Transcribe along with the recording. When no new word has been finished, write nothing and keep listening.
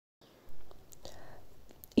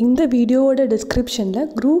இந்த வீடியோவோட டிஸ்கிரிப்ஷனில்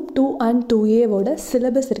குரூப் 2 அண்ட் 2A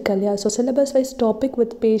சிலபஸ் இருக்கு இல்லையா. So syllabus wise topic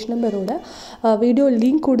with page நம்பரோட வீடியோ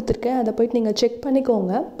லிங்க் கொடுத்துருக்கேன். அதை போய்ட்டு நீங்கள் செக்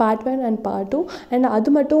பண்ணிக்கோங்க, பார்ட் 1 அண்ட் பார்ட் 2. அண்ட்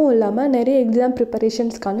அது மட்டும் இல்லாமல் நிறைய எக்ஸாம்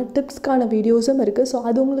ப்ரிப்பரேஷன்ஸ்க்கான டிப்ஸ்க்கான வீடியோஸும் இருக்குது. ஸோ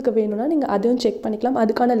அது உங்களுக்கு வேணும்னா நீங்கள் அதையும் செக் பண்ணிக்கலாம்.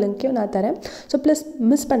 அதுக்கான லிங்க்கையும் நான் தரேன். ஸோ ப்ளஸ்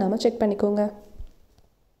மிஸ் பண்ணாமல் செக் பண்ணிக்கோங்க.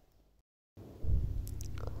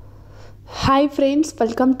 Hi friends,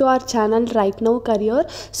 welcome to our channel right now career.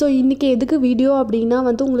 So இன்றைக்கி எதுக்கு வீடியோ அப்படின்னா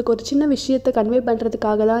உங்களுக்கு ஒரு சின்ன விஷயத்தை கன்வே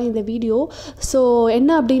பண்ணுறதுக்காக தான் இந்த வீடியோ. ஸோ என்ன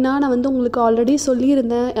அப்படின்னா, நான் உங்களுக்கு ஆல்ரெடி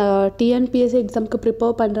சொல்லியிருந்தேன், டிஎன்பிஎஸ்சி எக்ஸாமுக்கு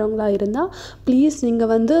ப்ரிப்பேர் பண்ணுறவங்களா இருந்தால் ப்ளீஸ்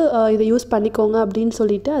நீங்கள் இதை யூஸ் பண்ணிக்கோங்க அப்படின்னு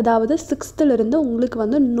சொல்லிட்டு, அதாவது 6th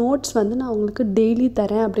உங்களுக்கு நோட்ஸ் நான் உங்களுக்கு டெய்லி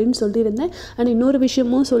தரேன் அப்படின்னு சொல்லியிருந்தேன். அண்ட் இன்னொரு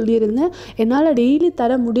விஷயமும் சொல்லியிருந்தேன், என்னால் டெய்லி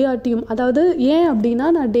தர முடியாட்டியும், அதாவது ஏன் அப்படின்னா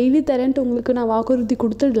நான் டெய்லி தரேன்ட்டு உங்களுக்கு நான் வாக்குறுதி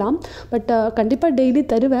கொடுத்துடலாம், பட் கண்டிப்பாக டெய்லி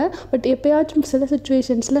தருவேன். பட் எப்போயாச்சும் சில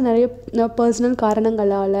சுச்சுவேஷன்ஸில் நிறைய பர்சனல்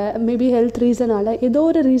காரணங்களால், மேபி ஹெல்த் ரீசனால், ஏதோ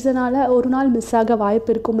ஒரு ரீசனால் ஒரு நாள் மிஸ் ஆக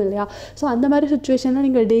வாய்ப்பு இருக்கும் இல்லையா. ஸோ அந்த மாதிரி சுச்சுவேஷனில்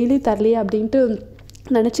நீங்கள் டெய்லி தரலையே அப்படின்ட்டு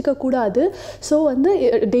நினச்சிக்க கூடாது. ஸோ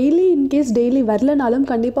டெய்லி இன்கேஸ் டெய்லி வரலனாலும்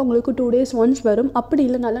கண்டிப்பாக உங்களுக்கு 2 days ஒன்ஸ் வரும். அப்படி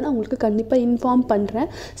இல்லைனாலும் நான் உங்களுக்கு கண்டிப்பாக இன்ஃபார்ம் பண்ணுறேன்,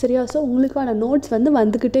 சரியா. ஸோ உங்களுக்கான நோட்ஸ்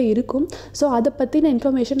வந்துக்கிட்டே இருக்கும். ஸோ அதை பற்றின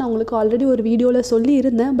இன்ஃபர்மேஷன் நான் உங்களுக்கு ஆல்ரெடி ஒரு வீடியோவில்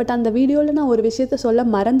சொல்லியிருந்தேன். பட் அந்த வீடியோவில் நான் ஒரு விஷயத்த சொல்ல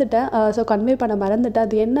மறந்துட்டேன், ஸோ கன்வே பண்ண மறந்துட்டேன்.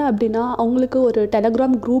 அது என்ன அப்படின்னா, அவங்களுக்கு ஒரு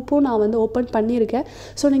டெலகிராம் குரூப்பும் நான் ஓப்பன் பண்ணியிருக்கேன்.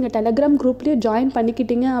 ஸோ நீங்கள் டெலகிராம் குரூப்லேயும் ஜாயின்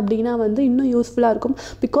பண்ணிக்கிட்டீங்க அப்படின்னா இன்னும் யூஸ்ஃபுல்லாக இருக்கும்.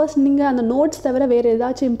 பிகாஸ் நீங்கள் அந்த நோட்ஸ் தவிர வேறு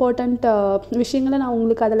ஏதாச்சும் இம்பார்ட்டண்ட் விஷயங்களை நான்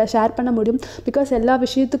உங்களுக்கு அதில் ஷேர் பண்ண முடியும். பிகாஸ் எல்லா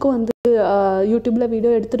விஷயத்துக்கும் யூடியூப்பில்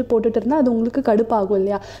வீடியோ எடுத்துகிட்டு போட்டுட்டு இருந்தால் அது உங்களுக்கு கடுப்பாகும்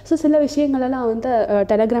இல்லையா. ஸோ சில விஷயங்களெல்லாம்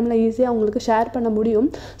டெலகிராமில் ஈஸியாக உங்களுக்கு ஷேர் பண்ண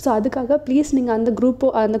முடியும். ஸோ அதுக்காக ப்ளீஸ் நீங்கள் அந்த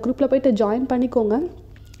குரூப்பில் போய்ட்டு ஜாயின் பண்ணிக்கோங்க.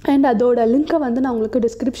 அண்ட் அதோட லிங்க்கை நான் உங்களுக்கு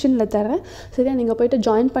டிஸ்கிரிப்ஷனில் தரேன், சரியா. நீங்கள் போய்ட்டு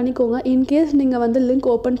ஜாயின் பண்ணிக்கோங்க. இன்கேஸ் நீங்கள் லிங்க்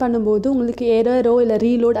ஓப்பன் பண்ணும்போது உங்களுக்கு எரரோ இல்லை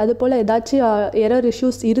ரீலோட் அது போல் ஏதாச்சும் எரர்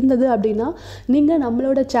இஷ்யூஸ் இருந்தது அப்படின்னா, நீங்கள்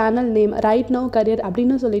நம்மளோட channel name right now career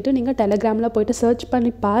அப்படின்னு சொல்லிட்டு நீங்கள் டெலகிராமில் போய்ட்டு சர்ச்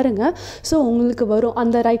பண்ணி பாருங்கள். ஸோ உங்களுக்கு வரும்,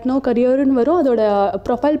 அந்த ரைட் நவ் கரியர்னு வரும். அதோட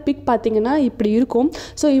ப்ரொஃபைல் பிக் பார்த்தீங்கன்னா இப்படி இருக்கும்.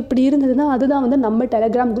 ஸோ இப்படி இருந்ததுன்னா அதுதான் நம்ம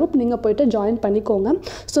டெலகிராம் குரூப். நீங்கள் போய்ட்டு ஜாயின் பண்ணிக்கோங்க.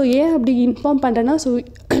 ஸோ ஏன் அப்படி இன்ஃபார்ம் பண்ணுறேன்னா, ஸோ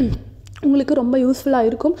உங்களுக்கு ரொம்ப யூஸ்ஃபுல்லாக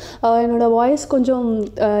இருக்கும். என்னோடய வாய்ஸ் கொஞ்சம்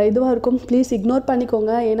இதுவாக இருக்கும், ப்ளீஸ் இக்னோர்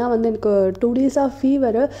பண்ணிக்கோங்க. ஏன்னா எனக்கு 2 days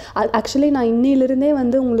ஃபீவரு. ஆக்சுவலி நான் இன்னிலிருந்தே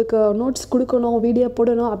உங்களுக்கு நோட்ஸ் கொடுக்கணும், வீடியோ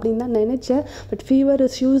போடணும் அப்படின்னு தான் நினச்சேன். பட் ஃபீவர்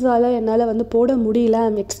இஷ்யூஸால் என்னால் போட முடியல.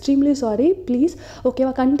 I am extremely sorry. Please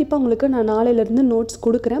ஓகேவா. கண்டிப்பாக உங்களுக்கு நான் நாளையிலேருந்து நோட்ஸ்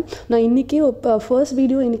கொடுக்குறேன். நான் இன்றைக்கே ஃபர்ஸ்ட்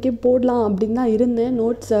வீடியோ இன்றைக்கே போடலாம் அப்படின்னு தான் இருந்தேன்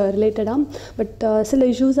நோட்ஸ் ரிலேட்டடாக. பட்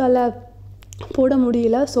சில இஷ்யூஸால் போட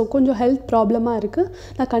முடியல. ஸோ கொஞ்சம் ஹெல்த் ப்ராப்ளமாக இருக்குது.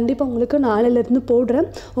 நான் கண்டிப்பாக உங்களுக்கு நாளையிலேருந்து போடுறேன்,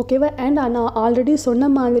 ஓகேவா. அண்ட் நான் ஆல்ரெடி சொன்ன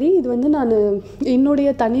மாதிரி இது நான்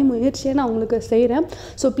என்னுடைய தனி முயற்சியை நான் உங்களுக்கு செய்கிறேன்.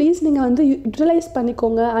 ஸோ ப்ளீஸ் நீங்கள் யூட்டிலைஸ்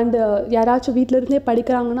பண்ணிக்கோங்க. அண்டு யாராச்சும் வீட்டிலருந்தே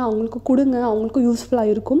படிக்கிறாங்கன்னா அவங்களுக்கு கொடுங்க, அவங்களுக்கும்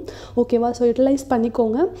யூஸ்ஃபுல்லாக இருக்கும், ஓகேவா. ஸோ யூட்டிலைஸ்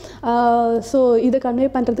பண்ணிக்கோங்க. ஸோ இதை கன்வே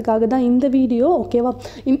பண்ணுறதுக்காக தான் இந்த வீடியோ, ஓகேவா.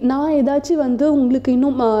 நான் ஏதாச்சும் உங்களுக்கு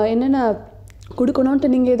இன்னும் என்னென்ன கொடுக்கணுன்ட்டு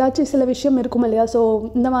நீங்கள் ஏதாச்சும் சில விஷயம் இருக்கும் இல்லையா. ஸோ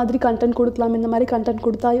இந்த மாதிரி கண்டென்ட் கொடுக்கலாம், இந்த மாதிரி கண்டென்ட்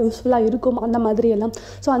கொடுத்தா யூஸ்ஃபுல்லாக இருக்கும், அந்த மாதிரி எல்லாம்.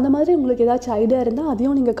 ஸோ அந்த மாதிரி உங்களுக்கு ஏதாச்சும் ஐடியா இருந்தால்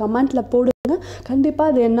அதையும் நீங்கள் கமெண்ட்டில் போடுங்க.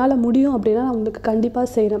 கண்டிப்பாக அது என்னால் முடியும் அப்படின்னா நான் உங்களுக்கு கண்டிப்பாக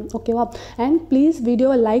செய்கிறேன், ஓகேவா. அண்ட் ப்ளீஸ்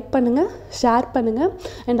வீடியோவை லைக் பண்ணுங்கள், ஷேர் பண்ணுங்கள்,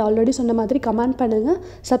 அண்ட் ஆல்ரெடி சொன்ன மாதிரி கமெண்ட் பண்ணுங்கள்,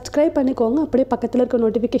 சப்ஸ்கிரைப் பண்ணிக்கோங்க. அப்படியே பக்கத்தில் இருக்க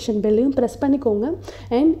நோட்டிஃபிகேஷன் பெல்லையும் ப்ரெஸ் பண்ணிக்கோங்க.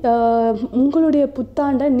 அண்ட் உங்களுடைய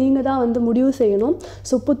புத்தாண்டை நீங்கள் தான் முடிவு செய்யணும்.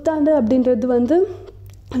 ஸோ புத்தாண்டு அப்படின்றது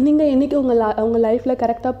நீங்கள் என்றைக்கு உங்கள் லைஃப்பில்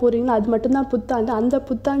கரெக்டாக போகிறீங்களோ அது மட்டும்தான் புத்தாண்டு. அந்த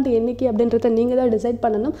புத்தாண்டு என்றைக்கு அப்படின்றத நீங்கள் தான் டிசைட்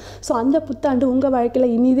பண்ணணும். ஸோ அந்த புத்தாண்டு உங்கள்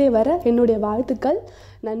வாழ்க்கையில் இனிதே வர என்னுடைய வாழ்த்துக்கள்.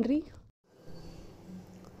 நன்றி.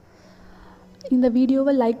 இந்த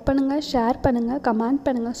வீடியோவை லைக் பண்ணுங்கள், ஷேர் பண்ணுங்கள், கமெண்ட்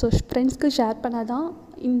பண்ணுங்கள். ஸோ ஃப்ரெண்ட்ஸ்க்கு ஷேர் பண்ணால் தான்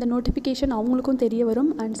இந்த நோட்டிஃபிகேஷன் அவங்களுக்கும் தெரிய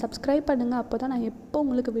வரும். அண்ட் சப்ஸ்கிரைப் பண்ணுங்கள், அப்போ தான் நான் எப்போ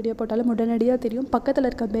உங்களுக்கு வீடியோ போட்டாலும் உடனடியாக தெரியும். பக்கத்தில்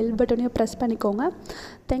இருக்க பெல் பட்டனையும் ப்ரெஸ் பண்ணிக்கோங்க.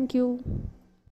 தேங்க்யூ.